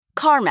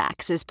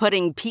CarMax is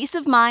putting peace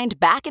of mind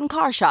back in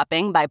car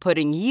shopping by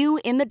putting you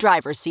in the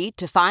driver's seat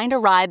to find a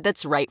ride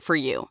that's right for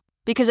you.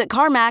 Because at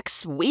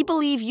CarMax, we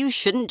believe you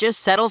shouldn't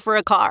just settle for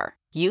a car.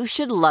 You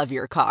should love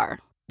your car.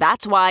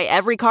 That's why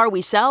every car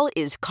we sell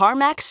is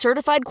CarMax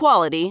certified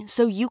quality,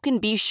 so you can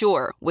be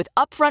sure with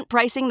upfront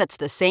pricing that's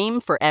the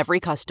same for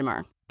every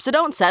customer. So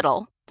don't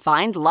settle.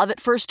 Find love at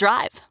first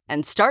drive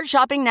and start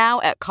shopping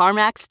now at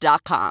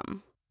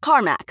CarMax.com.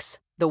 CarMax,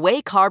 the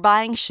way car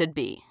buying should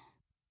be.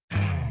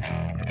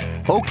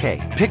 Okay,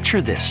 picture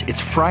this.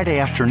 It's Friday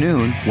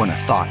afternoon when a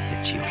thought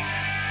hits you.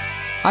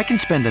 I can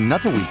spend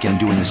another weekend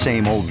doing the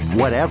same old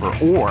whatever,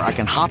 or I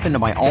can hop into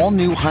my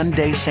all-new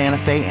Hyundai Santa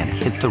Fe and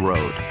hit the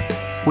road.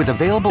 With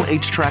available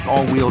H-Track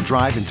all-wheel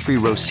drive and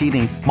 3-row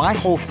seating, my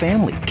whole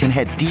family can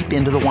head deep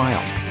into the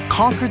wild.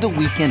 Conquer the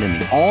weekend in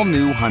the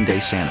all-new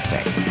Hyundai Santa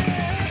Fe.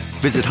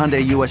 Visit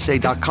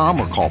HyundaiUSA.com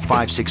or call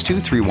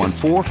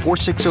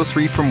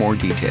 562-314-4603 for more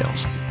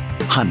details.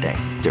 Hyundai,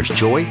 there's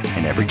joy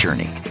in every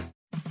journey.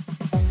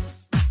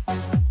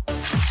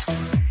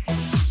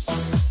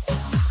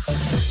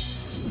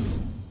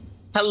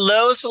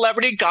 Hello,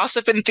 celebrity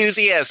gossip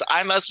enthusiasts.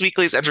 I'm Us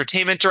Weekly's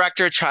entertainment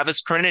director,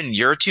 Travis Cronin, and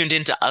you're tuned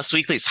into Us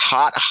Weekly's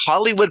Hot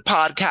Hollywood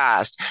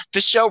podcast,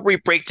 the show where we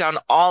break down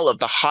all of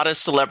the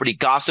hottest celebrity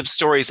gossip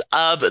stories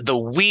of the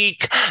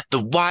week, the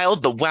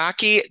wild, the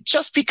wacky,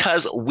 just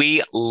because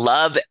we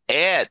love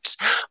it.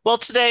 Well,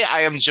 today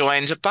I am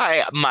joined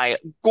by my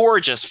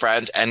gorgeous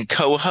friend and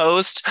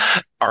co-host,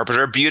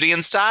 Arbiter of Beauty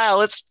and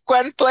Style. It's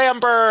Gwen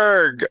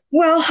Flamberg.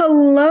 Well,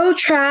 hello,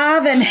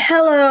 Trav, and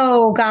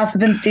hello,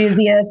 gossip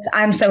enthusiasts.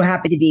 I'm so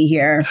happy to be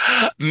here.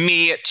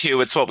 Me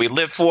too. It's what we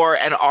live for.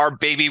 And our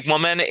baby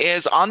woman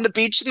is on the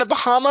beach in the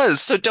Bahamas.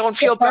 So don't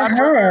feel bad for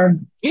her.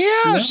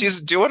 Yeah,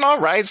 she's doing all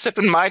right,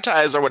 sipping Mai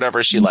Tais or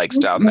whatever she likes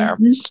down there.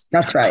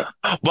 That's right.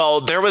 Well,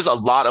 there was a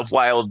lot of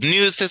wild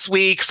news this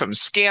week, from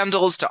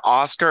scandals to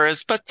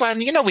Oscars. But Gwen,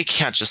 we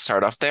can't just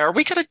start off there.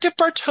 We got to dip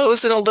our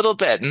toes in a little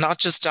bit and not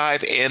just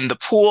dive in the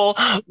pool.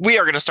 We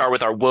are going to start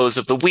with our woes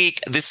of the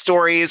week, the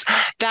stories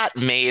that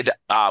made,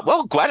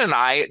 Gwen and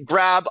I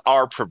grab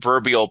our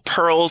proverbial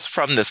pearls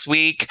from this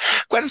week.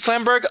 Gwen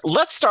Flamberg,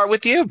 let's start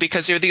with you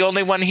because you're the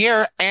only one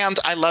here. And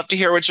I love to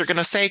hear what you're going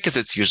to say because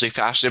it's usually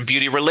fashion and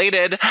beauty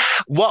related.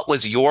 What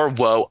was your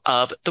woe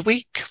of the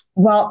week?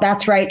 Well,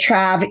 that's right,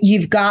 Trav.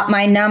 You've got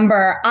my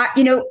number.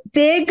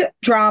 Big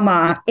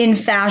drama in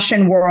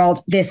fashion world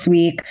this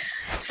week.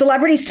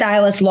 Celebrity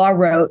stylist Law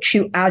Roach,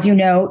 who, as you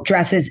know,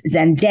 dresses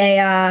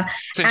Zendaya.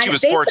 Since she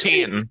was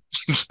 14.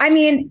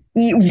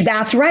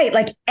 That's right.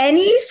 Like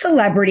any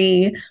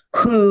celebrity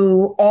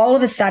who all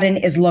of a sudden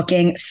is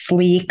looking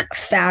sleek,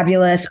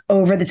 fabulous,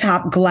 over the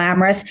top,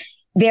 glamorous,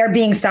 they're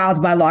being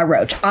styled by Law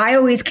Roach. I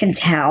always can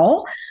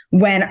tell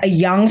when a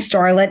young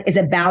starlet is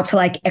about to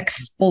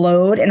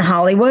explode in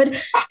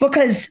Hollywood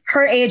because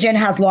her agent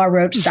has Law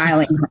Roach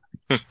styling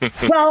her.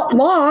 Well,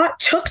 Law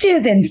took to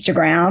his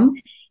Instagram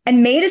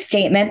and made a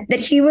statement that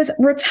he was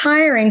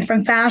retiring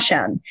from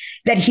fashion,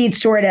 that he'd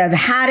sort of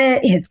had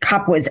it. His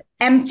cup was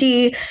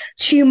empty,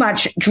 too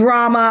much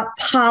drama,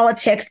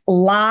 politics,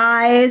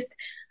 lies.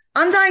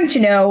 I'm dying to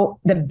know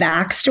the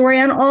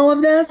backstory on all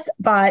of this,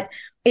 but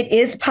it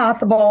is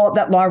possible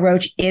that Law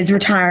Roach is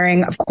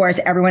retiring. Of course,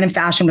 everyone in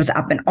fashion was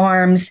up in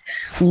arms.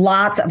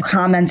 Lots of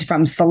comments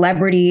from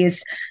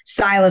celebrities.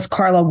 Stylist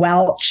Carla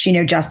Welch,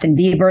 Justin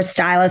Bieber's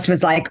stylist,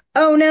 was like,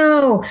 oh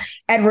no.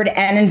 Edward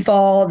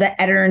Enninful,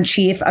 the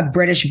editor-in-chief of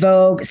British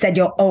Vogue, said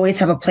you'll always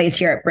have a place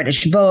here at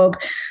British Vogue.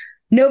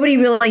 Nobody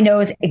really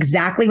knows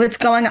exactly what's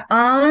going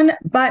on.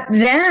 But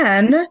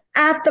then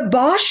at the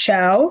Boss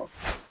show,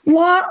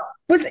 Law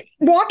was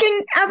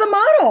walking as a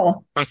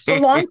model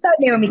alongside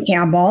Naomi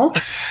Campbell.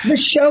 The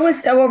show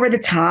was so over the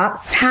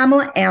top.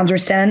 Pamela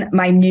Anderson,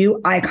 my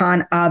new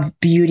icon of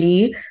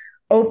beauty,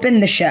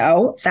 opened the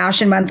show.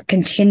 Fashion Month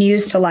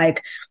continues to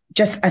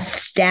just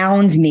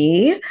astound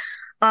me.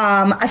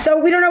 So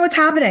we don't know what's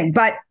happening,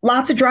 but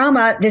lots of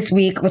drama this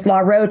week with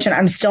Law Roach. And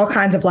I'm still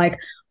kind of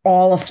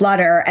all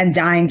aflutter and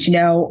dying to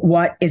know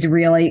what is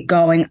really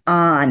going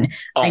on.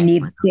 I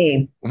need to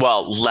see.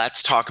 Well,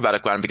 let's talk about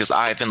it, Gwen, because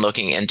I've been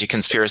looking into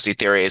conspiracy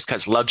theories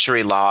because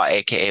Luxury Law,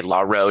 aka Law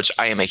Roach,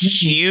 I am a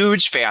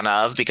huge fan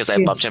of because I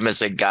loved him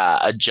as a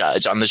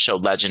judge on the show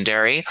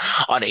Legendary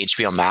on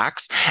HBO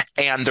Max.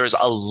 And there's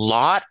a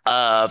lot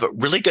of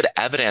really good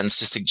evidence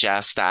to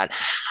suggest that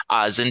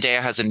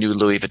Zendaya has a new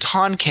Louis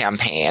Vuitton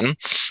campaign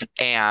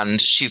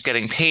and she's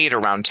getting paid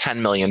around $10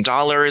 million.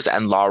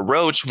 And Law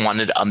Roach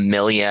wanted $1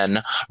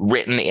 million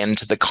written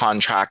into the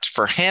contract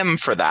for him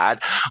for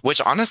that,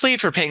 which honestly,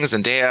 if you're paying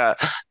Zendaya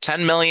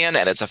 $10 million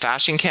and it's a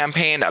fashion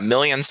campaign, $1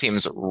 million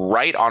seems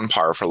right on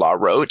par for Law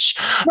Roach.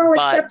 Well,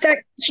 except that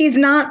he's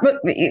not,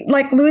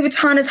 like Louis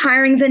Vuitton is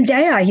hiring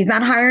Zendaya. He's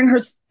not hiring her.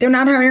 They're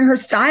not hiring her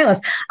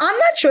stylist. I'm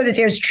not sure that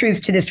there's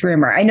truth to this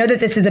rumor. I know that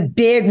this is a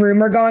big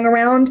rumor going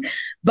around,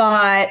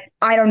 but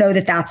I don't know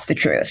that that's the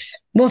truth.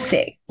 We'll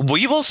see.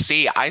 We will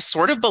see. I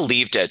sort of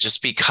believed it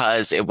just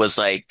because it was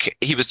like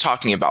he was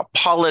talking about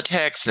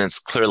politics and it's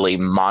clearly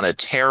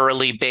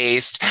monetarily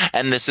based.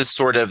 And this is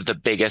sort of the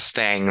biggest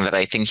thing that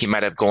I think he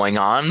might have going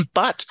on.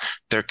 But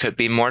there could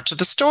be more to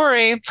the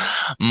story,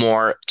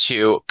 more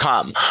to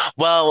come.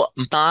 Well,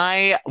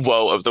 my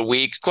woe of the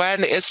week,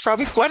 Gwen, is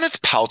from Gwyneth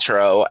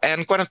Paltrow.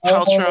 And Gwyneth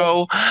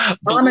Paltrow,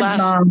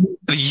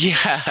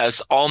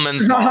 yes,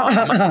 Almond's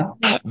mom.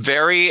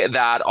 Very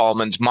that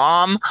almond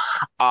mom.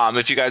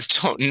 If you guys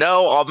don't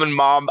know, almond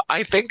mom,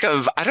 I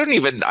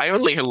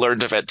only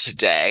learned of it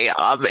today.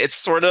 It's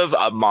sort of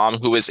a mom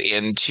who is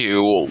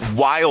into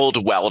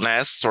wild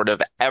wellness. Sort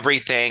of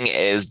everything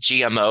is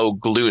GMO,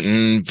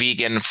 gluten,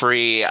 vegan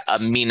free,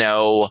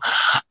 amino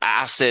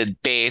acid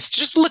based.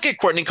 Just look at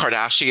Kourtney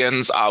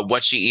Kardashian's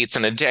what she eats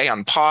in a day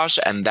on Posh,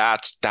 and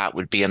that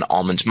would be an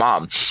almond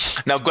mom.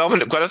 Now,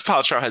 Gwyneth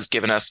Paltrow has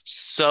given us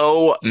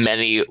so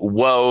many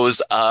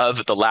woes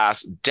of the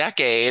last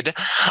decade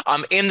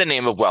in the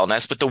name of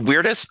wellness, but the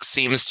weirdest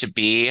seems to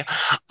be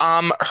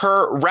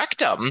her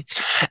rectum.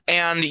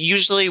 And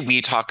usually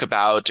we talk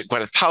about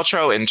Gwyneth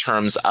Paltrow in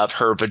terms of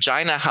her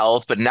vagina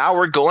health, but now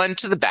we're going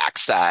to the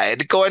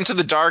backside, going to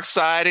the dark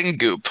side and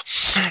goop.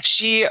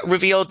 She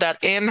revealed that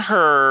in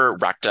her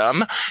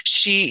rectum,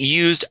 she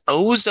used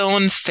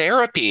ozone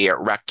therapy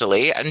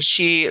rectally, and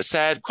she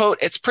said, quote,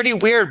 "It's pretty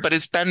weird, but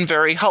it's been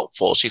very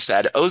helpful." She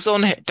said,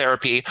 "Ozone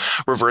therapy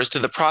refers to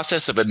the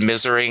process of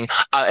administering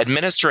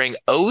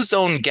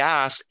ozone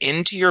gas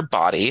into your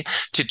body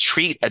to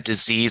treat a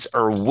disease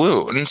or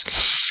wound."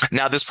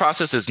 Now, this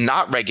process is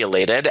not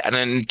regulated, and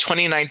in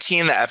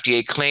 2019, the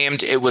FDA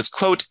claimed it was,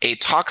 quote, "a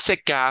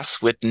toxic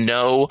gas with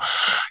no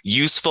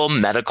useful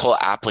medical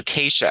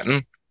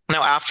application."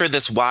 Now, after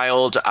this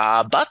wild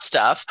butt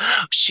stuff,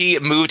 she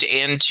moved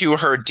into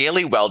her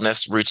daily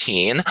wellness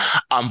routine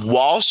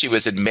while she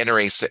was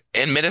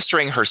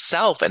administering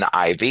herself an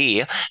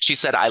IV. She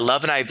said, "I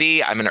love an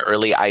IV. I'm an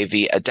early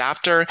IV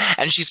adapter."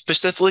 And she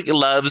specifically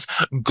loves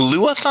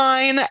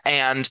glutathione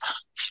and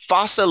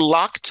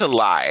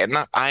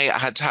fosiloctine. I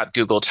had to have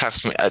Google tell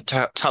me how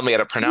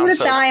to pronounce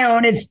those.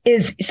 Glutathione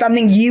is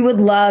something you would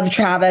love,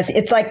 Travis.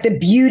 It's like the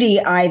beauty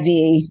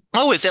IV.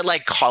 Oh, is it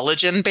like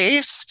collagen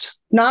based?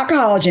 Not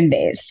collagen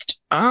based.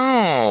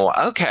 Oh,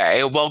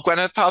 okay. Well,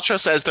 Gwyneth Paltrow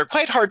says they're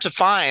quite hard to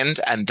find,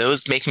 and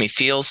those make me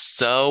feel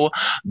so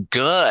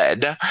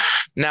good.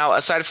 Now,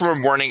 aside from her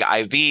morning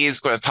IVs,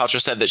 Gwyneth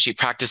Paltrow said that she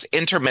practiced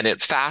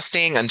intermittent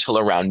fasting until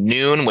around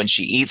noon when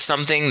she eats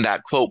something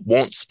that, quote,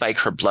 "won't spike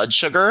her blood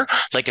sugar,"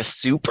 like a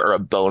soup or a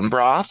bone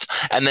broth.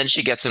 And then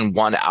she gets in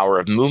 1 hour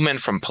of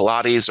movement from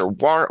Pilates or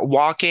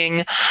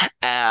walking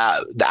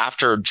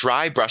after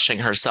dry brushing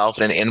herself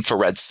in an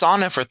infrared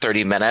sauna for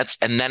 30 minutes.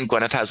 And then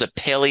Gwyneth has a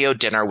paleo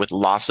dinner with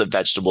lots of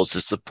vegetables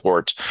to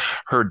support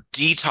her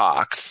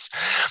detox.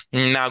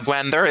 Now,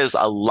 Gwen, there is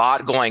a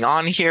lot going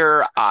on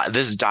here.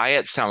 This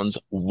diet sounds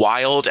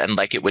wild and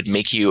like it would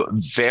make you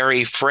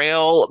very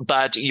frail,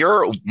 but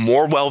you're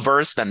more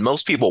well-versed than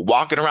most people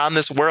walking around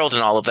this world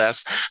and all of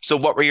this. So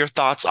what were your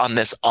thoughts on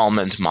this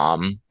almond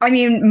mom? I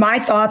mean, my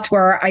thoughts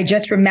were, I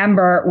just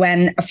remember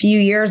when a few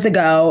years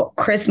ago,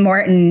 Chris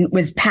Morton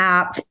was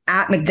papped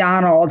at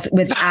McDonald's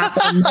with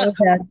apple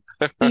mocha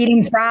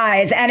eating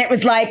fries. And it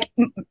was like,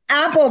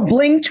 Apple,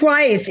 blink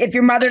twice if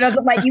your mother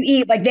doesn't let you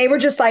eat. Like they were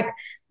just like,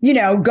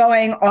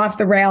 going off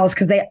the rails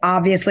because they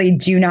obviously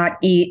do not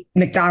eat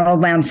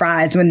McDonald's land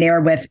fries when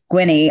they're with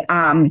Gwynny.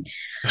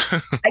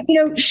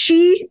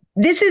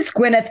 This is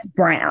Gwyneth's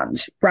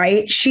brand,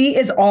 right? She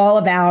is all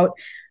about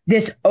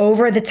this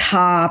over the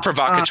top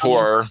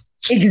provocateur.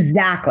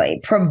 Exactly.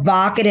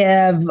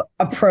 Provocative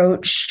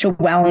approach to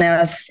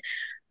wellness.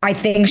 I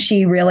think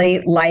she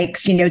really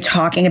likes,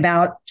 talking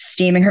about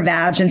steaming her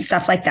vag and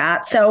stuff like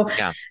that. So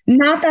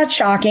not that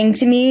shocking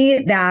to me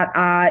that,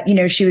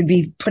 she would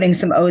be putting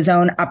some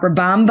ozone up her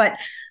bum, but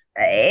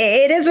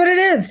it is what it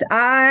is.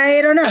 I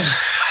don't know.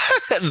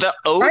 The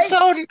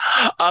ozone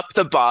up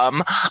the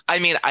bum. I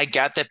mean, I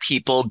get that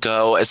people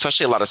go,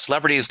 especially a lot of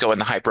celebrities go in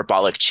the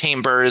hyperbolic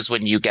chambers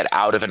when you get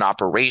out of an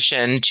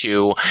operation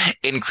to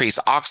increase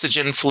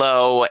oxygen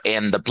flow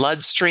in the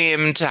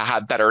bloodstream to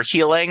have better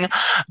healing.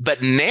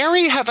 But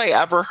nary have I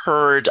ever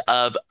heard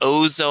of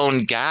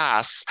ozone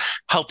gas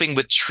helping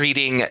with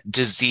treating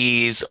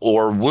disease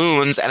or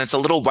wounds. And it's a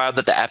little wild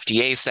that the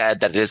FDA said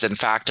that it is in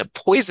fact a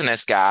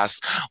poisonous gas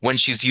when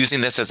she's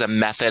using this as a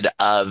method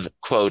of,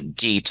 quote,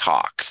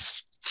 detox.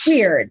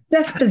 Weird.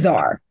 That's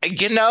bizarre.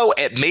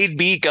 It made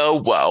me go,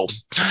 whoa.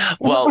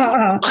 Well,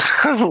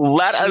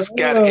 let us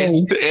get it.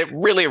 It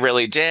really,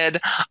 really did.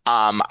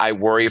 I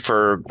worry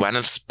for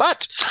Gwyneth's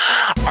butt.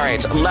 All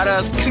right, let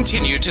us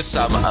continue to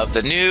some of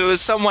the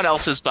news. Someone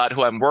else's butt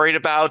who I'm worried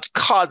about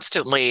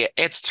constantly.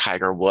 It's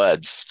Tiger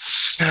Woods.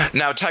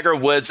 Now, Tiger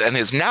Woods and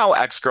his now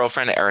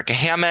ex-girlfriend, Erica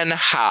Hammond,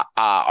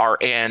 are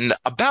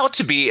about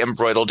to be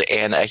embroiled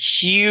in a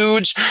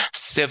huge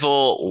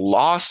civil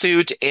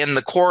lawsuit in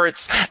the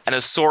courts. And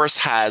a source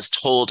has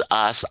told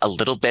us a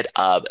little bit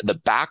of the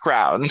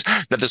background.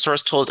 Now, the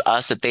source told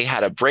us that they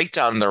had a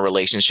breakdown in their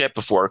relationship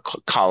before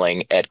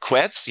calling it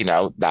quits. You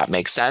know, that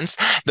makes sense.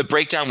 The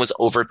breakdown was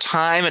over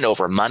time and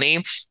over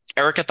money.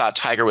 Erica thought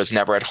Tiger was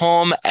never at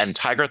home, and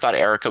Tiger thought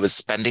Erica was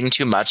spending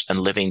too much and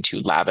living too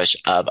lavish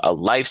of a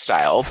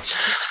lifestyle.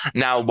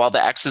 Now, while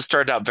the exes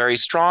started out very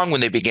strong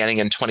when they began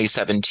in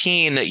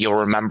 2017, you'll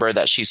remember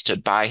that she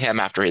stood by him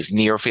after his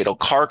near-fatal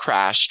car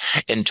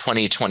crash in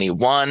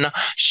 2021.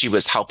 She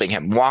was helping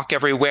him walk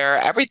everywhere.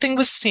 Everything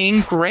was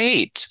seeming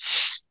great.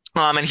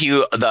 And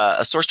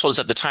the source told us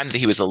at the time that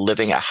he was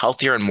living a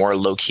healthier and more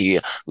low-key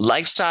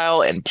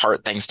lifestyle, in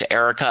part thanks to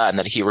Erica, and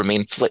that he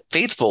remained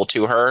faithful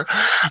to her.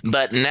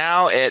 But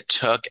now it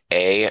took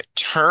a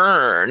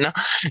turn.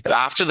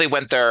 After they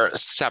went their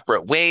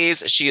separate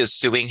ways, she is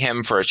suing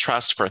him for a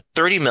trust for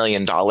 $30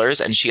 million,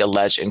 and she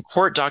alleged in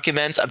court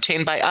documents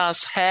obtained by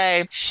us,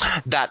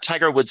 that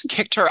Tiger Woods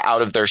kicked her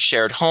out of their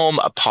shared home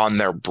upon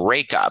their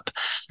breakup.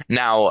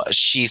 Now,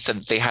 she said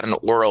that they had an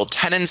oral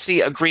tenancy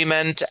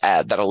agreement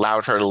that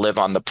allowed her to live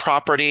on the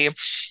property,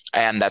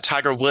 and that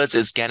Tiger Woods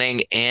is getting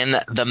in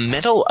the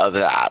middle of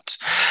that.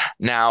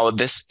 Now,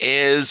 this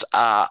is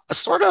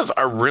sort of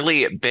a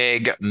really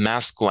big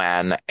mess,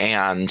 Gwen,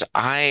 and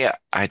I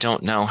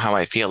don't know how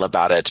I feel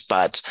about it,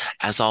 but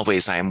as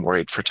always, I am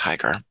worried for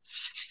Tiger.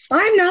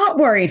 I'm not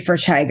worried for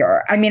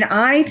Tiger. I mean,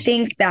 I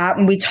think that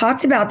when we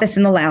talked about this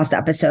in the last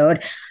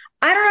episode,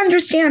 I don't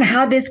understand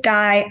how this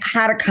guy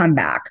had a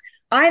comeback.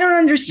 I don't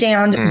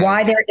understand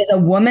why there is a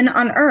woman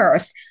on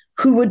earth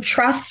who would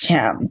trust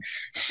him.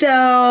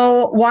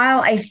 So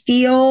while I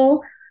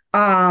feel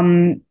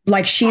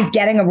like she's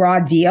getting a raw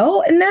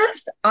deal in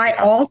this, I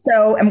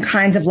also am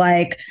kind of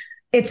like,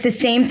 it's the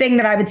same thing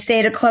that I would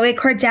say to Khloe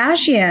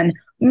Kardashian.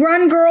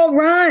 Run, girl,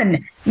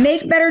 run.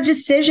 Make better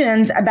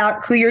decisions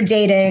about who you're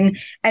dating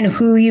and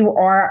who you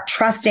are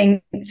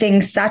trusting,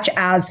 things such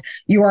as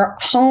your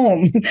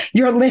home,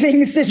 your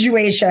living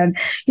situation.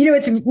 You know,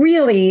 it's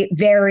really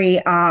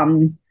very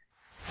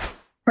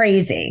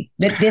crazy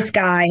that this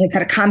guy has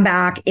had a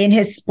comeback in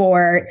his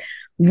sport,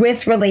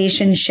 with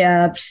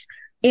relationships,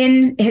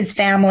 in his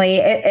family.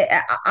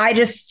 I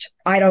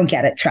don't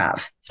get it,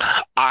 Trav.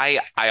 I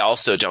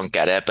also don't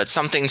get it, but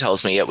something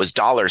tells me it was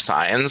dollar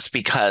signs,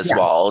 because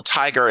while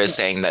Tiger is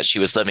saying that she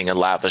was living a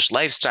lavish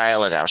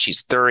lifestyle and now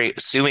she's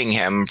suing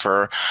him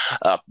for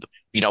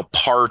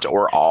part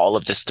or all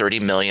of this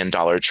 $30 million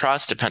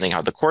trust, depending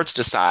how the courts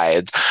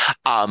decide,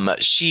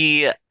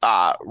 she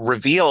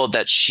revealed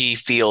that she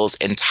feels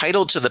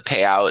entitled to the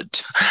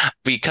payout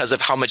because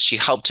of how much she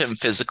helped him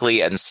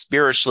physically and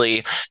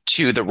spiritually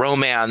to the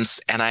romance.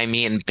 And I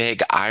mean,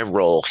 big eye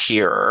roll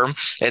here.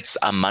 It's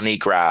a money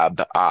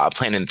grab,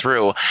 plain and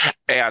through.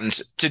 And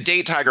to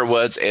date Tiger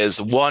Woods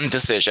is one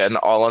decision,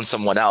 all on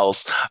someone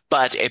else.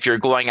 But if you're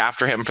going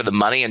after him for the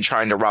money and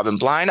trying to rob him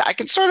blind, I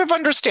can sort of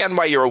understand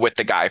why you were with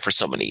the guy for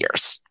so many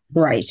years.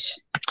 Right.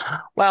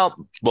 Well,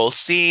 we'll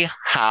see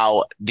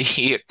how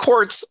the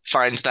courts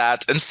find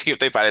that and see if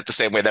they find it the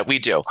same way that we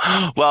do.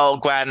 Well,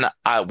 Gwen,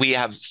 we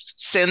have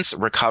since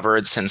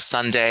recovered since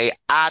Sunday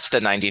at the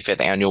 95th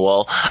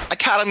Annual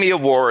Academy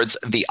Awards,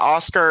 the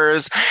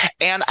Oscars.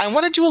 And I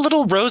want to do a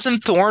little rose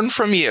and thorn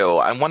from you.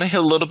 I want to hear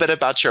a little bit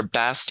about your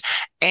best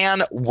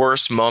and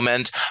worst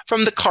moment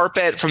from the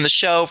carpet, from the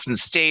show, from the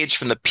stage,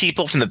 from the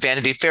people, from the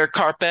Vanity Fair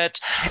carpet.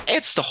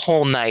 It's the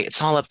whole night.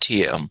 It's all up to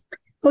you.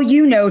 Well,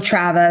 you know,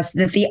 Travis,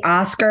 that the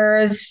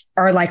Oscars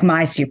are like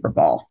my Super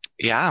Bowl.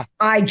 Yeah.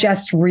 I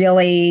just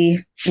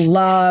really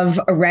love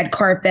a red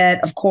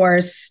carpet. Of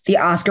course, the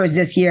Oscars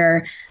this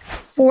year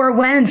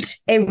forewent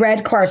a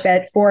red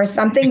carpet for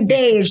something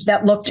beige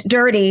that looked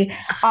dirty,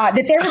 that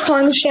they were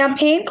calling the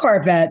champagne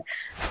carpet.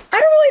 I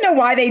don't really know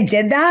why they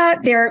did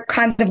that. They're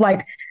kind of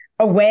like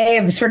a way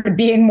of sort of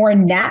being more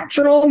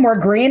natural, more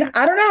green.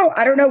 I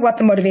don't know what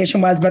the motivation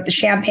was, but the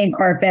champagne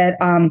carpet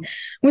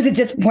was a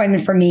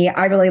disappointment for me.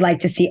 I really like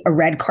to see a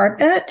red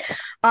carpet.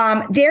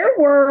 There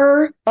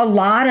were a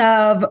lot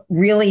of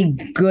really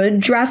good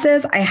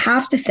dresses. I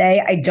have to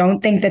say, I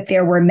don't think that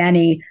there were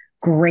many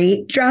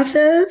great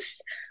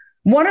dresses.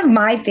 One of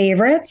my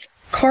favorites,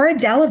 Cara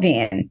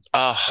Delevingne.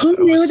 Oh, who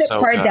knew that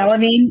so Cara good.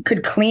 Delevingne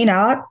could clean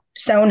up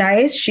so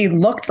nice? She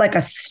looked like a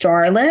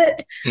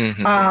starlet.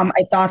 Mm-hmm. I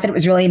thought that it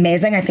was really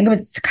amazing. I think it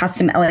was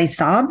custom Ellie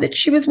Saab that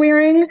she was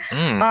wearing.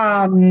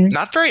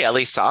 Not very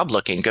Ellie Saab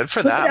looking. Good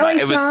for them. Was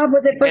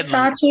it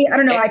Versace? I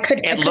don't know.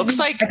 It looks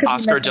like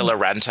Oscar de la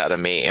Renta to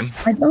me.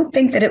 I don't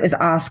think that it was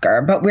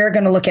Oscar, but we're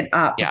going to look it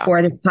up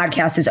before this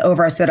podcast is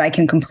over so that I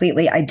can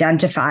completely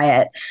identify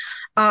it.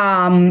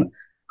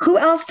 Who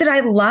else did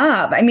I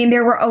love? I mean,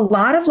 there were a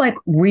lot of like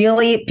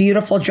really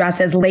beautiful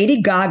dresses.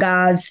 Lady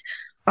Gaga's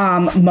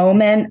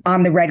moment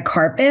on the red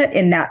carpet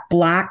in that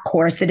black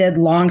corseted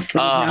long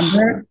sleeve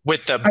number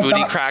with the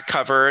booty crack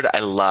covered. I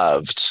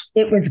loved.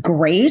 It was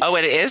great. Oh,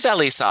 it is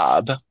Ellie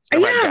Saab. Yeah,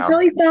 it's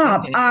Ellie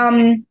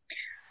Saab.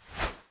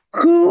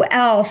 Who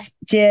else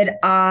did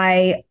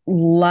I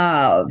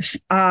love?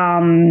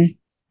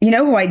 You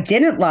know who I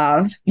didn't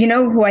love? You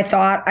know who I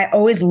thought I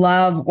always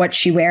love what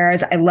she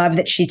wears. I love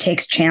that she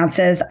takes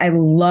chances. I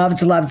loved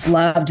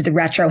the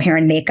retro hair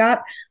and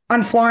makeup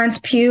on Florence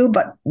Pugh,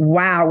 but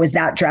wow, was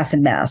that dress a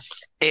mess?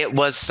 It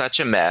was such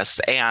a mess.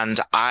 And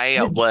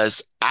I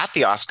was at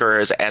the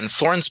Oscars, and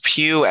Florence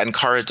Pugh and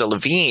Cara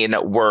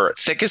Delevingne were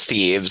thick as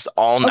thieves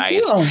all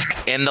night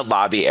in the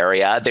lobby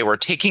area. They were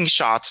taking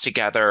shots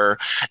together.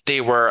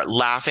 They were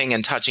laughing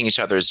and touching each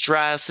other's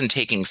dress and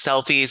taking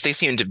selfies. They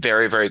seemed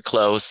very, very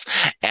close.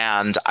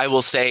 And I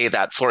will say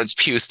that Florence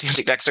Pugh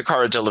standing next to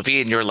Cara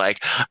Delevingne, you're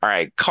like, all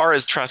right,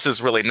 Cara's dress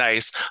is really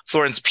nice.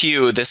 Florence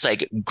Pugh, this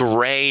like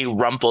gray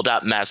rumpled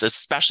up mess,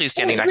 especially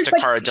standing next to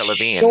Cara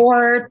Delevingne.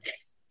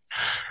 Shorts.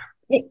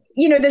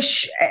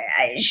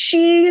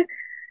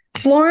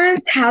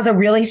 Florence has a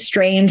really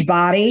strange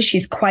body.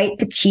 She's quite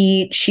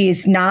petite.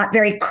 She's not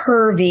very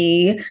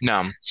curvy.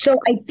 No. So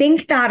I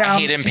think that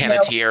Hayden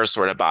Panettiere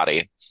sort of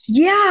body.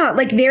 Yeah,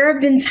 like there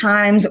have been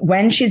times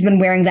when she's been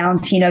wearing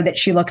Valentino that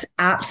she looks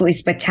absolutely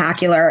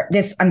spectacular.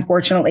 This,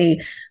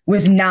 unfortunately,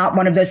 was not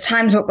one of those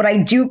times. But what I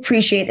do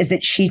appreciate is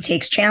that she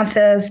takes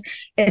chances.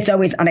 It's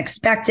always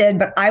unexpected.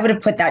 But I would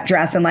have put that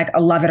dress in like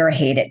a love it or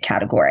hate it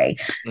category.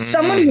 Mm-hmm.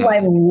 Someone who I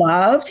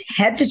loved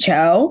head to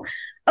toe,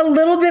 a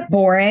little bit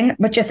boring,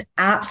 but just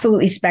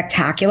absolutely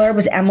spectacular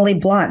was Emily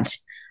Blunt.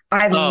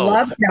 I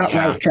loved that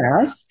white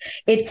dress.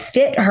 It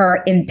fit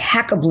her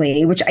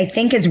impeccably, which I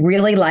think is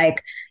really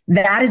like,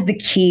 that is the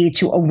key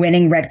to a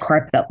winning red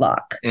carpet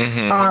look.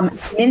 Mm-hmm.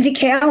 Mindy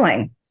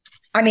Kaling.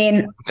 I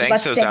mean,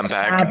 thanks,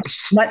 Ozempic.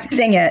 Let's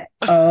sing it.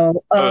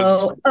 Ozempic.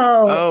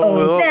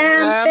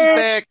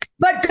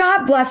 But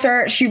God bless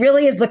her. She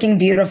really is looking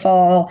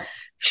beautiful.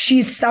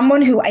 She's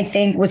someone who I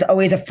think was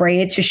always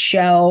afraid to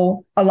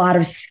show a lot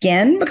of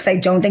skin because I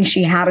don't think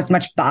she had as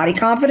much body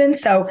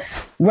confidence. So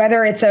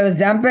whether it's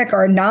Ozempic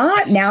or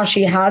not, now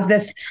she has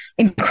this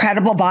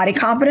incredible body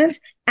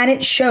confidence and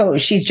it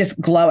shows. She's just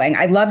glowing.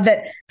 I love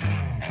that.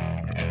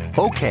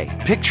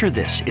 Okay, picture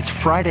this. It's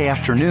Friday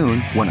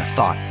afternoon when a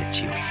thought hits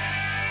you.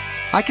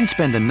 I can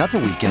spend another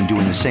weekend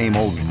doing the same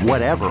old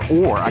whatever,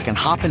 or I can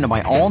hop into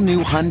my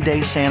all-new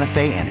Hyundai Santa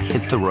Fe and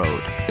hit the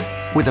road.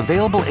 With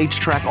available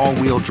H-Track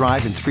all-wheel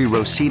drive and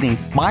 3-row seating,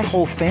 my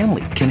whole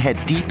family can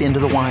head deep into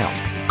the wild.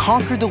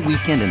 Conquer the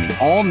weekend in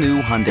the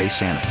all-new Hyundai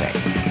Santa Fe.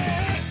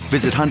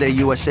 Visit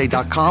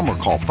HyundaiUSA.com or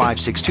call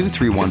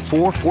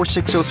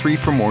 562-314-4603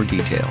 for more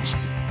details.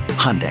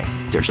 Hyundai,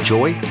 there's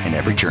joy in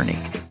every journey.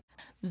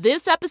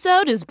 This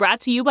episode is brought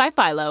to you by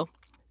Philo.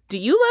 Do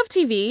you love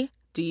TV?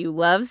 Do you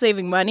love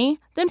saving money?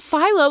 Then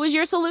Philo is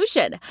your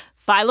solution.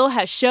 Philo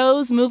has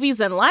shows, movies,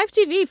 and live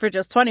TV for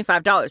just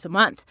 $25 a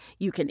month.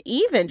 You can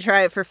even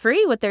try it for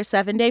free with their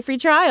 7-day free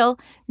trial.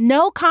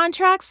 No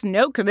contracts,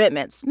 no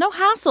commitments, no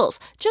hassles.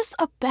 Just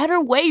a better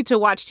way to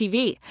watch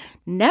TV.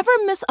 Never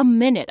miss a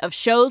minute of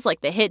shows like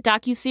the hit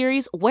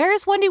docuseries Where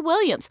is Wendy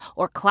Williams?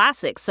 Or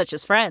classics such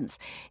as Friends.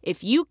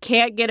 If you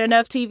can't get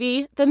enough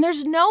TV, then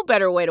there's no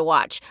better way to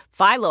watch.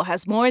 Philo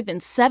has more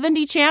than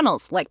 70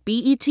 channels like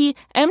BET,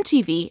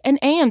 MTV, and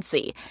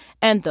AMC.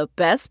 And the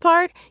best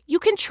part? You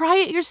can try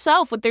it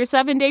yourself with their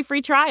 7-day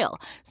free trial.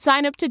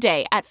 Sign up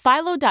today at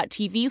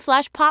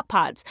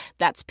philo.tv/poppods.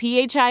 That's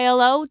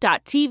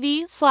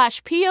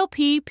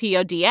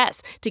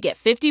philo.tv/POPPODS to get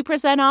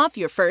 50% off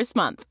your first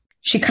month.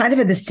 She kind of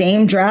had the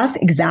same dress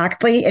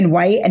exactly in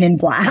white and in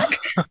black.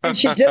 And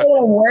she did a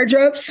little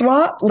wardrobe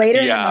swap later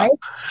in the night.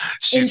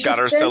 She's got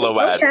her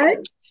silhouette. Okay.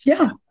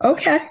 Yeah.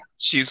 Okay.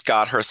 She's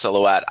got her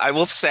silhouette. I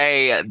will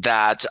say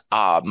that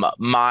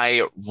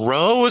my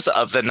rose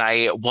of the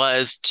night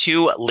was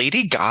to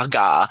Lady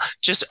Gaga.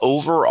 Just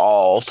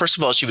overall, first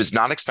of all, she was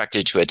not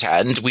expected to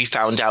attend. We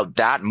found out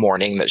that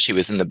morning that she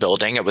was in the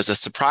building. It was a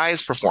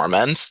surprise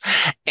performance.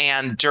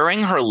 And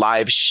during her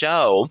live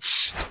show,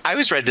 I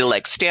was ready to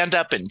like stand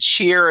up and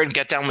cheer and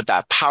get down with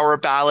that power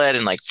ballad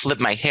and like flip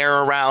my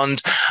hair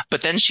around.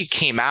 But then she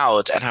came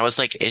out and I was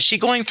like, is she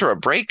going through a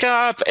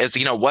breakup?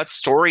 What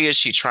story is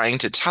she trying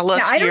to tell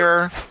us here?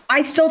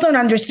 I still don't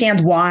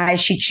understand why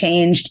she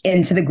changed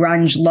into the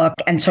grunge look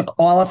and took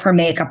all of her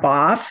makeup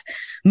off,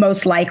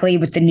 most likely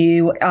with the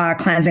new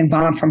cleansing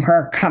balm from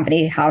her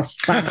company, House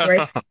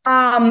Laboratory.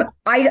 I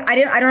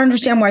don't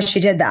understand why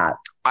she did that.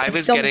 I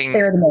was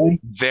getting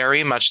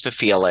very much the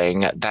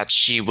feeling that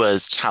she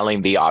was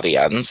telling the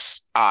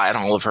audience and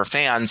all of her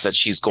fans that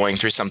she's going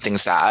through something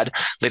sad.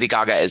 Lady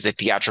Gaga is a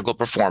theatrical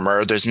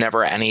performer. There's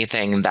never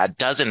anything that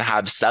doesn't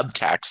have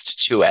subtext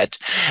to it.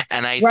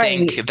 And I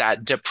think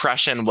that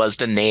depression was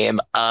the name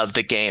of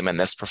the game in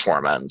this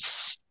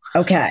performance.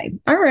 Okay.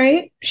 All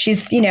right.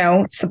 She's,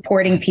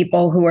 supporting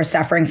people who are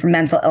suffering from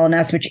mental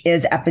illness, which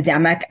is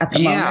epidemic at the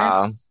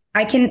moment.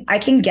 I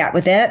can get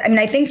with it. I mean,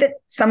 I think that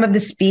some of the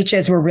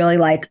speeches were really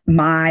like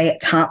my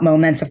top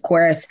moments. Of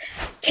course,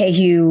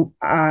 Kehu,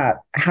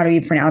 how do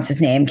you pronounce his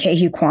name?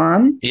 Kehu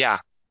Kwam. Yeah.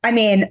 I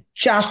mean,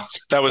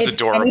 that was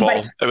adorable.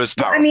 It was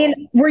powerful. I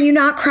mean, were you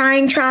not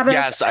crying, Travis?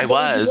 Yes, I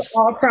was.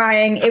 We were all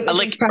crying. It was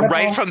like incredible.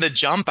 Right from the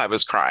jump, I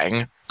was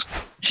crying.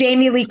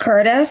 Jamie Lee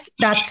Curtis,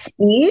 that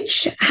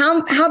speech. How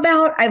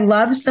about, I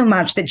love so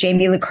much that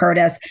Jamie Lee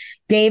Curtis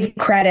gave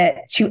credit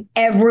to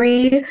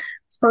every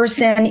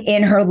person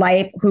in her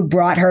life who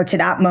brought her to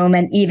that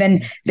moment,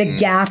 even the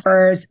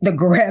gaffers, the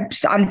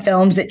grips on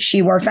films that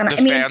she worked on. The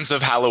fans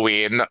of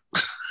Halloween.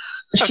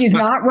 She's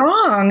not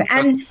wrong.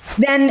 And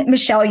then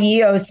Michelle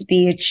Yeoh's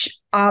speech,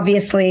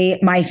 obviously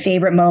my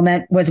favorite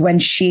moment was when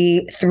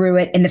she threw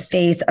it in the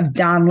face of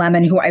Don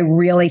Lemon, who I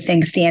really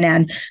think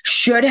CNN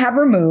should have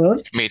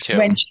removed. Me too.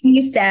 When she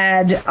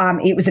said,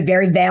 it was a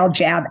very veiled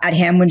jab at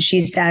him when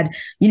she said,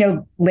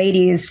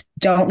 ladies,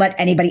 don't let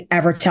anybody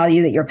ever tell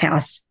you that you're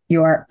past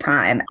your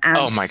prime.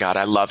 Oh my God,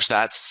 I loved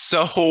that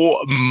so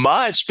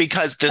much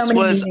because this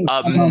was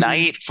a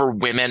night for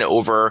women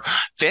over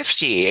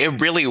 50. It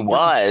really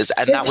was.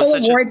 And this that was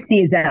such award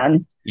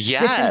season.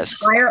 Yes.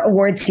 This entire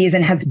award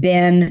season has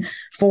been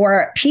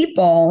for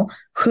people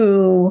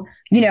who,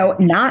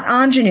 not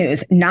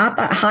ingenues, not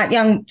the hot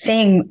young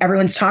thing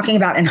everyone's talking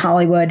about in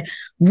Hollywood,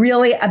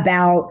 really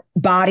about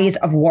bodies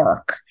of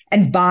work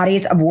and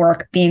bodies of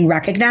work being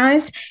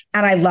recognized.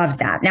 And I love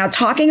that. Now,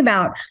 talking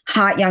about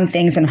hot young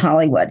things in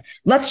Hollywood,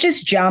 let's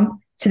just jump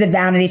to the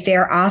Vanity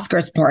Fair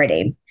Oscars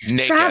party.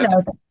 Naked.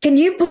 Travis, can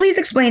you please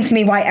explain to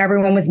me why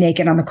everyone was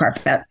naked on the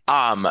carpet?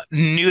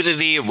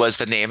 Nudity was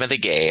the name of the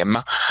game.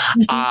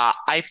 Mm-hmm.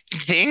 I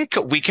think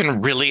we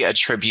can really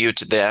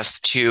attribute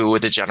this to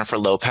the Jennifer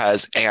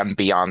Lopez and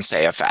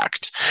Beyonce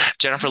effect.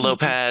 Jennifer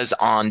Lopez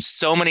on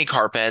so many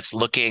carpets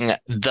looking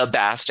the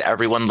best.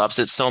 Everyone loves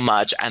it so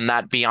much. And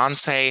that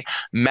Beyonce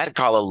Met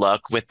Gala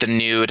look with the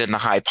nude and the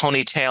high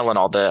ponytail and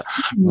all the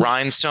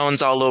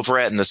rhinestones all over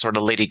it and the sort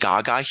of Lady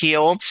Gaga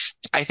heel.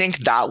 I think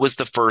that was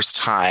the first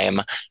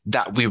time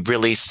that we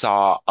really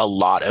saw a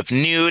lot of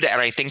nude.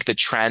 And I think the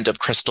trend of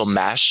crystal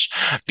mesh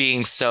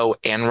being so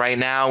in right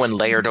now and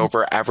layered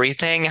over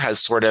everything has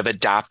sort of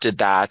adapted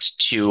that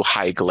to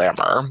high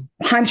glamour.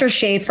 Hunter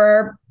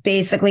Schafer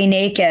basically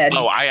naked.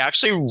 Oh, I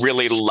actually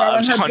really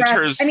loved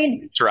Hunter's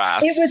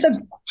dress.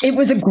 It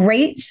was a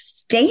great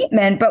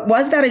statement, but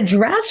was that a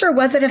dress or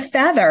was it a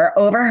feather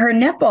over her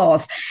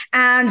nipples?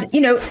 And,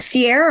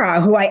 Sierra,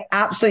 who I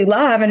absolutely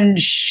love, and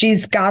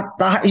she's got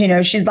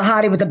she's the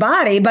hottie with the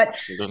body, but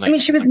absolutely.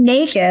 She was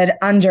naked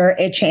under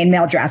a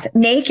chainmail dress,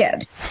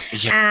 naked.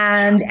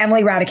 Yeah. And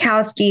Emily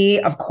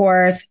Ratajkowski, of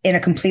course, in a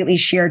completely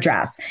sheer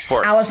dress.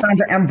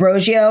 Alessandra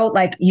Ambrosio,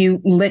 like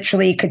you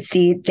literally could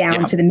see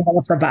down to the middle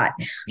of her butt.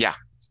 Yeah.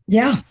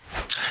 Yeah.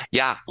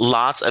 Yeah.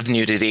 Lots of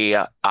nudity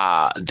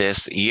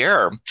this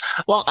year.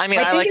 Well,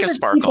 I like a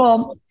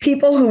sparkle.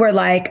 People who were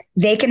like,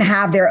 they can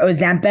have their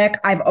Ozempic.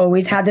 I've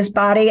always had this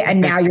body. And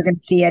now you're going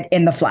to see it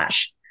in the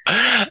flesh.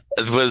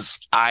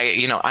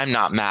 I'm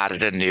not mad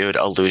at a nude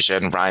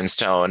illusion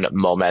rhinestone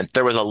moment.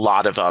 There was a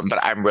lot of them, but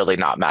I'm really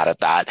not mad at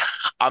that.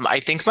 I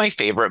think my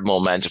favorite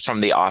moment from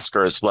the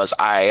Oscars was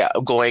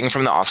going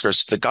from the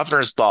Oscars to the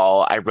Governor's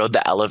Ball. I rode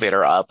the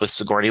elevator up with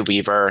Sigourney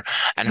Weaver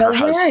and her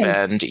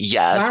husband.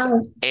 Yes.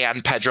 Wow.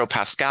 And Pedro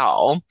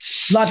Pascal.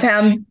 Love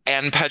him.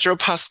 And Pedro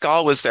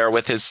Pascal was there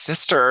with his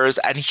sisters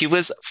and he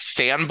was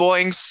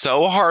fanboying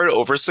so hard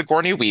over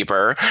Sigourney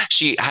Weaver.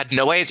 She had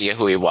no idea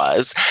who he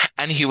was.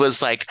 And he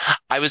was like,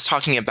 I was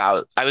talking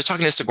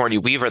to Sigourney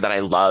Weaver that I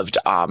loved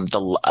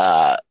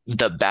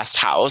the Best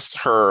House,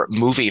 her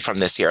movie from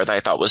this year that I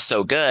thought was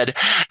so good.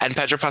 And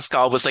Pedro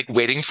Pascal was like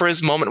waiting for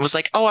his moment, was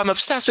like, oh, I'm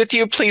obsessed with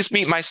you. Please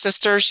meet my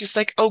sister. She's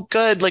like, oh,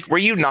 good. Like, were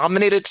you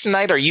nominated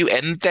tonight? Are you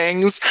in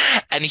things?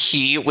 And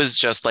he was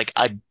just like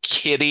a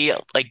kid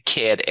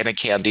in a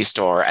candy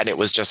store. And it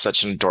was just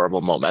such an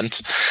adorable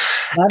moment.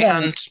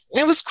 And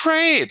it was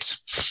great.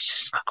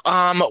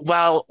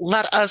 Well,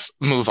 let us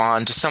move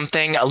on to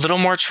something a little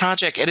more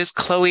tragic. It is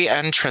Chloe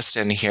and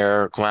Tristan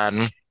here,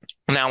 Gwen.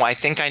 Now, I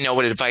think I know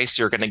what advice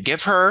you're going to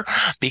give her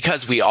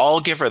because we all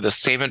give her the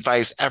same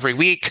advice every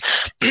week.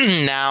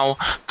 Now,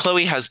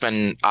 Chloe has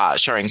been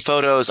sharing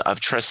photos of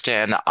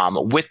Tristan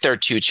with their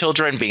two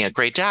children being a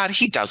great dad.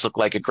 He does look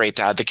like a great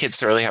dad. The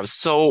kids really have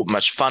so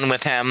much fun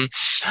with him.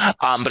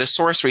 But a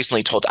source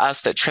recently told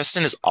us that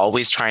Tristan is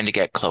always trying to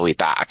get Chloe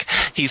back.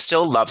 He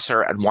still loves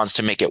her and wants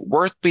to make it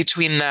work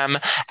between them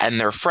and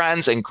their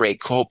friends and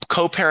great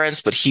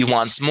co-parents, but he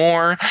wants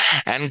more.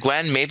 And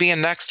Gwen, maybe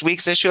in next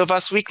week's issue of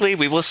Us Weekly,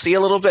 we will see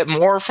a little bit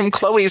more from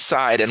Chloe's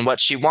side and what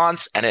she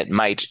wants, and it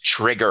might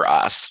trigger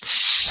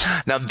us.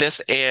 Now,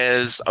 this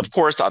is, of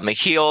course, on the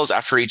heels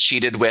after he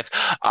cheated with,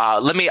 we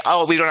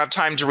don't have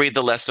time to read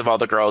the list of all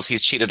the girls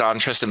he's cheated on.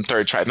 Tristan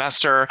third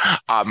trimester.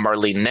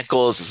 Marlene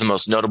Nichols is the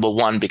most notable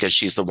one because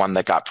she's the one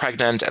that got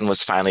pregnant and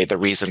was finally the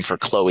reason for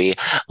Chloe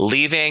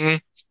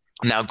leaving.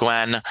 Now,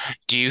 Gwen,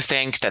 do you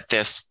think that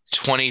this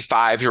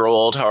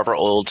 25-year-old, however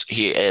old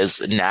he is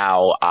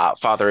now,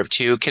 father of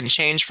two, can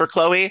change for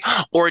Chloe?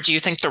 Or do you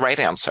think the right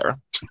answer?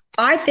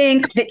 I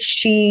think that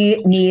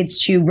she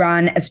needs to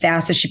run as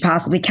fast as she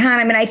possibly can.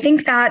 I mean, I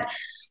think that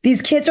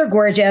these kids are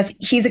gorgeous.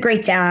 He's a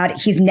great dad.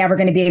 He's never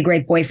going to be a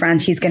great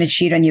boyfriend. He's going to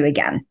cheat on you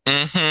again.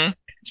 Mm-hmm.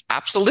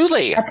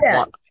 Absolutely. That's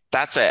it.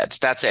 That's it.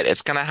 That's it.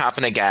 It's going to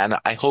happen again.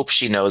 I hope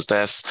she knows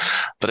this.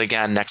 But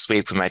again, next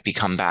week we might be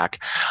come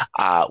back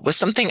with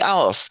something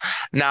else.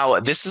 Now,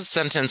 this is a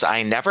sentence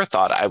I never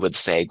thought I would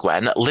say,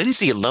 Gwen.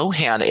 Lindsay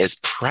Lohan is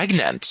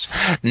pregnant.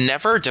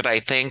 Never did I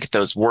think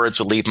those words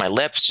would leave my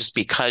lips just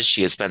because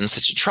she has been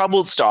such a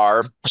troubled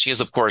star. She has,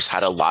 of course,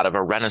 had a lot of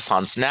a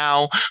renaissance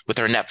now with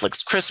her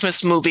Netflix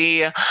Christmas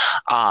movie,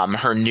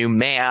 her new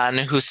man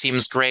who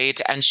seems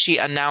great. And she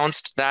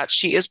announced that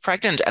she is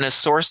pregnant. And a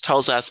source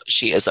tells us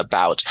she is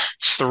about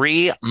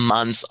 3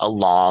 months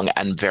along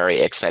and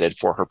very excited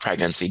for her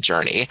pregnancy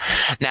journey.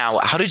 Now,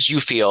 how did you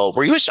feel?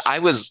 Were you I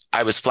was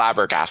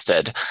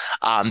flabbergasted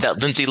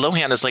that Lindsay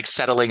Lohan is like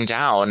settling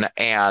down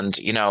and,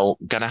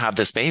 gonna have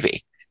this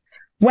baby.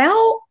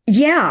 Well,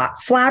 yeah,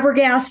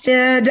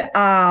 flabbergasted.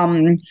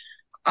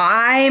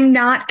 I'm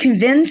not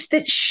convinced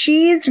that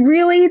she's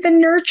really the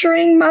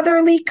nurturing,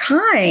 motherly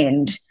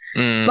kind.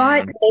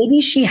 But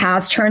maybe she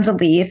has turned a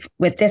leaf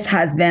with this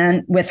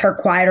husband, with her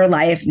quieter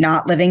life,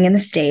 not living in the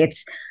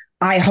States.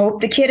 I hope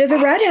the kid is a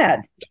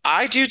redhead.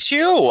 I do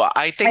too.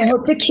 I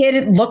hope the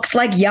kid looks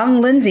like young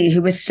Lindsay,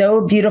 who was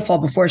so beautiful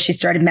before she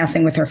started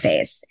messing with her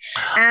face.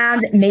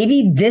 And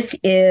maybe this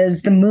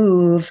is the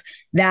move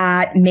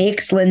that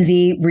makes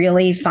Lindsay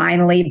really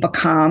finally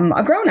become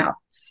a grown-up.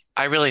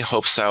 I really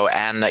hope so.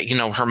 And,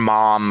 her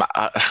mom,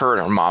 her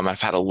and her mom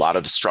have had a lot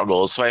of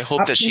struggles. So I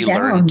hope that she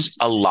learned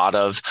a lot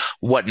of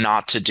what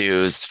not to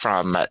do's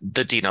from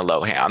the Dina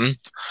Lohan.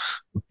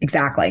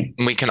 Exactly.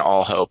 We can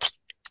all hope.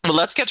 Well,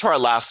 let's get to our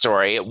last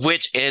story,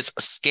 which is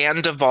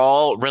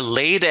Scandavol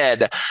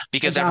related,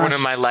 because everyone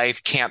in my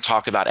life can't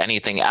talk about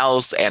anything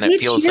else. And it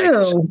feels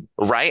like,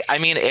 right? I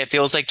mean, it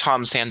feels like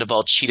Tom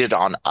Sandoval cheated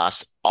on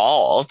us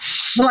all.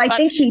 Well, I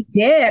think he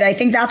did. I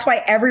think that's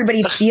why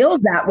everybody feels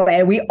that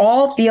way. We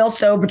all feel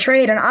so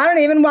betrayed. And I don't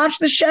even watch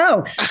the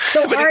show.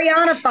 So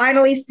Ariana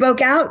finally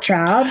spoke out,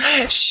 Trav.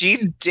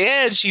 She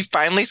did. She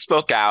finally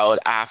spoke out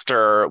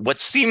after what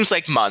seems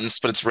like months,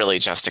 but it's really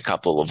just a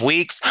couple of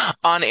weeks,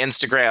 on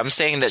Instagram,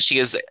 saying that she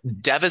is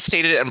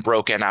devastated and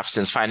broken after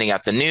since finding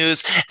out the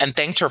news, and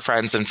thanked her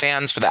friends and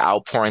fans for the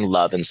outpouring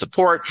love and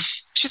support.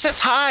 She says,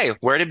 "Hi,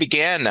 where to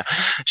begin?"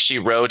 She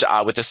wrote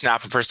with a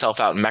snap of herself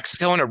out in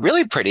Mexico in a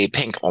really pretty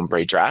pink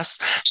ombre dress.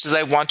 She says,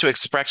 "I want to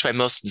express my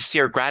most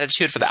sincere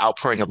gratitude for the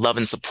outpouring of love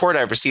and support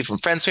I've received from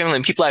friends, family,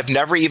 and people I've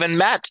never even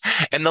met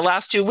in the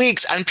last 2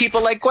 weeks, and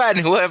people like Gwen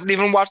who haven't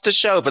even watched the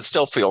show but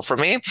still feel for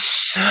me."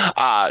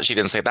 She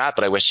didn't say that,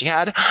 but I wish she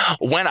had.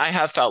 "When I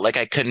have felt like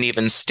I couldn't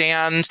even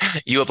stand,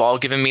 you have all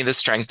given me the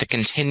strength to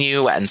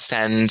continue and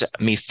send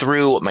me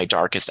through my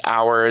darkest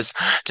hours.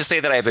 To say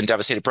that I have been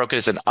devastated, broken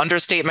is an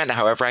understatement.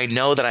 However, I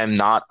know that I'm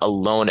not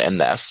alone in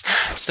this.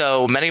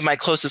 So many of my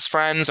closest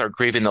friends are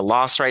grieving the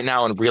loss right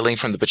now and reeling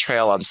from the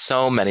betrayal on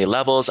so many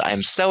levels. I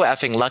am so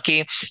effing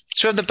lucky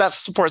to have the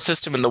best support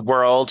system in the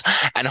world,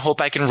 and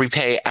hope I can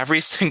repay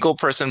every single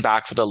person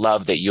back for the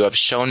love that you have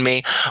shown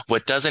me.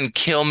 What doesn't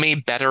kill me,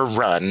 better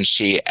run,"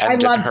 she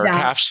ended her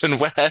caption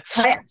with.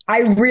 I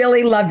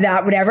really love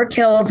that. Whatever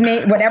kills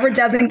me, whatever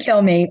doesn't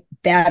kill me,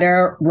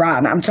 better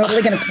run. I'm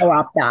totally going to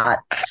co-opt that.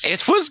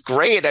 It was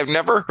great. I've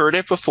never heard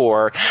it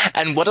before.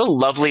 And what a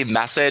lovely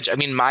message. I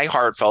mean, my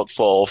heart felt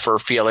full for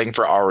feeling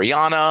for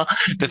Ariana.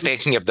 The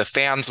thanking of the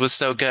fans was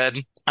so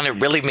good. And it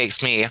really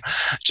makes me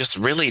just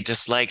really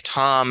dislike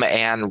Tom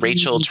and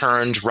Rachel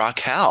turned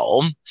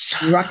Raquel.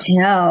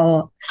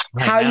 Raquel.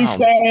 How you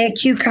say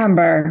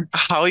cucumber.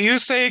 How you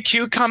say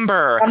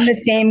cucumber. From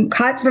the same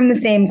cut, from the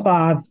same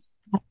cloth.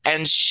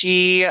 And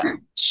she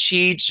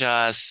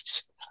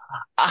just...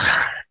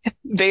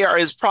 there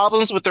is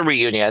problems with the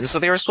reunion. So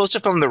they were supposed to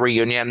film the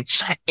reunion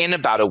in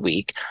about a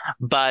week,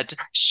 but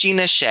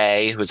Sheena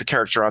Shea, who's a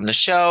character on the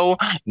show,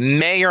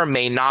 may or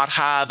may not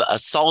have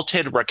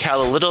assaulted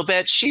Raquel a little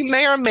bit. She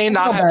may or may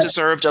not have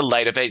deserved a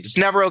light of it. It's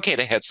never okay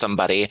to hit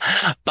somebody,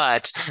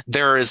 but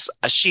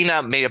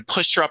Sheena may have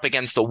pushed her up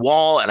against the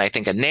wall, and I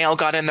think a nail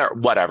got in there,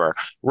 whatever.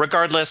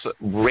 Regardless,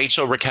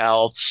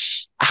 Raquel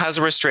has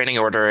a restraining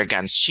order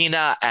against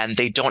Sheena, and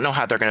they don't know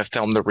how they're going to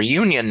film the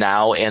reunion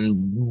now in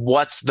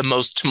what's the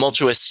most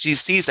tumultuous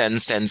season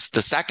since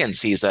the second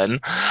season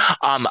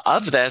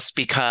of this,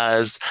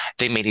 because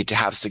they may need to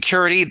have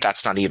security.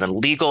 That's not even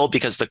legal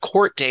because the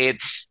court date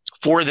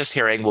for this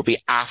hearing will be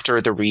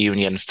after the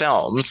reunion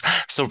films.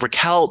 So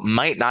Raquel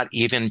might not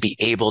even be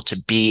able to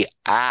be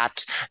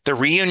at the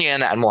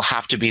reunion and will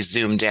have to be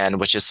zoomed in,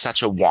 which is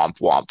such a womp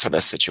womp for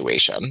this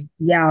situation.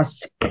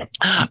 Yes.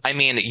 I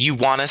mean, you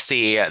want to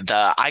see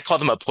I call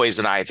them a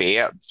poison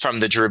ivy from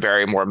the Drew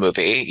Barrymore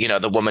movie,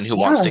 the woman who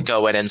wants to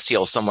go in and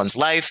steal someone's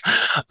life,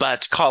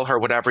 but call her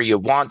whatever you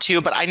want to.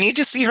 But I need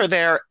to see her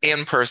there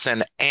in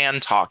person and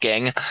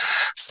talking.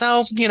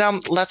 So,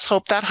 let's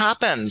hope that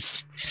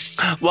happens.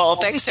 Well,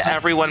 thanks to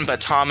everyone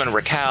but Tom and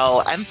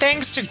Raquel, and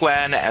thanks to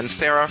Gwen and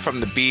Sarah from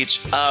the beach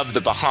of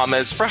the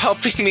Bahamas for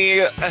helping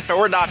me,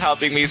 or not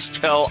helping me,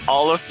 spill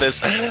all of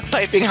this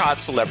piping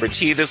hot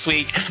celebrity this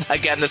week.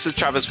 Again, this is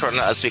Travis Cronin,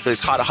 Us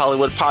Weekly's Hot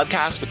Hollywood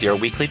podcast with your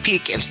weekly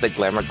peek into the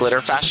glamour,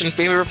 glitter, fashion,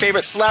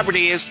 favorite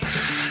celebrities.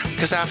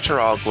 Because after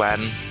all,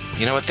 Gwen,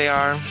 you know what they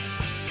are?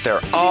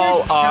 They're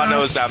all on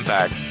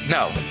Ozempic.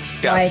 No.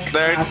 Yes, like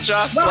they're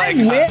just like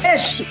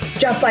us.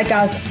 Just like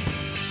us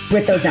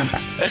with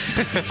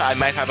Ozempic. I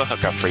might have a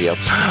hookup for you.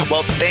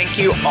 Well, thank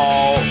you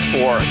all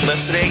for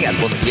listening, and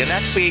we'll see you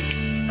next week.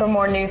 For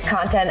more news,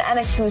 content, and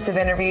exclusive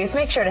interviews,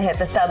 make sure to hit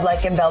the sub,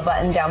 like, and bell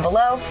button down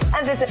below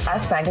and visit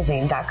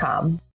usmagazine.com.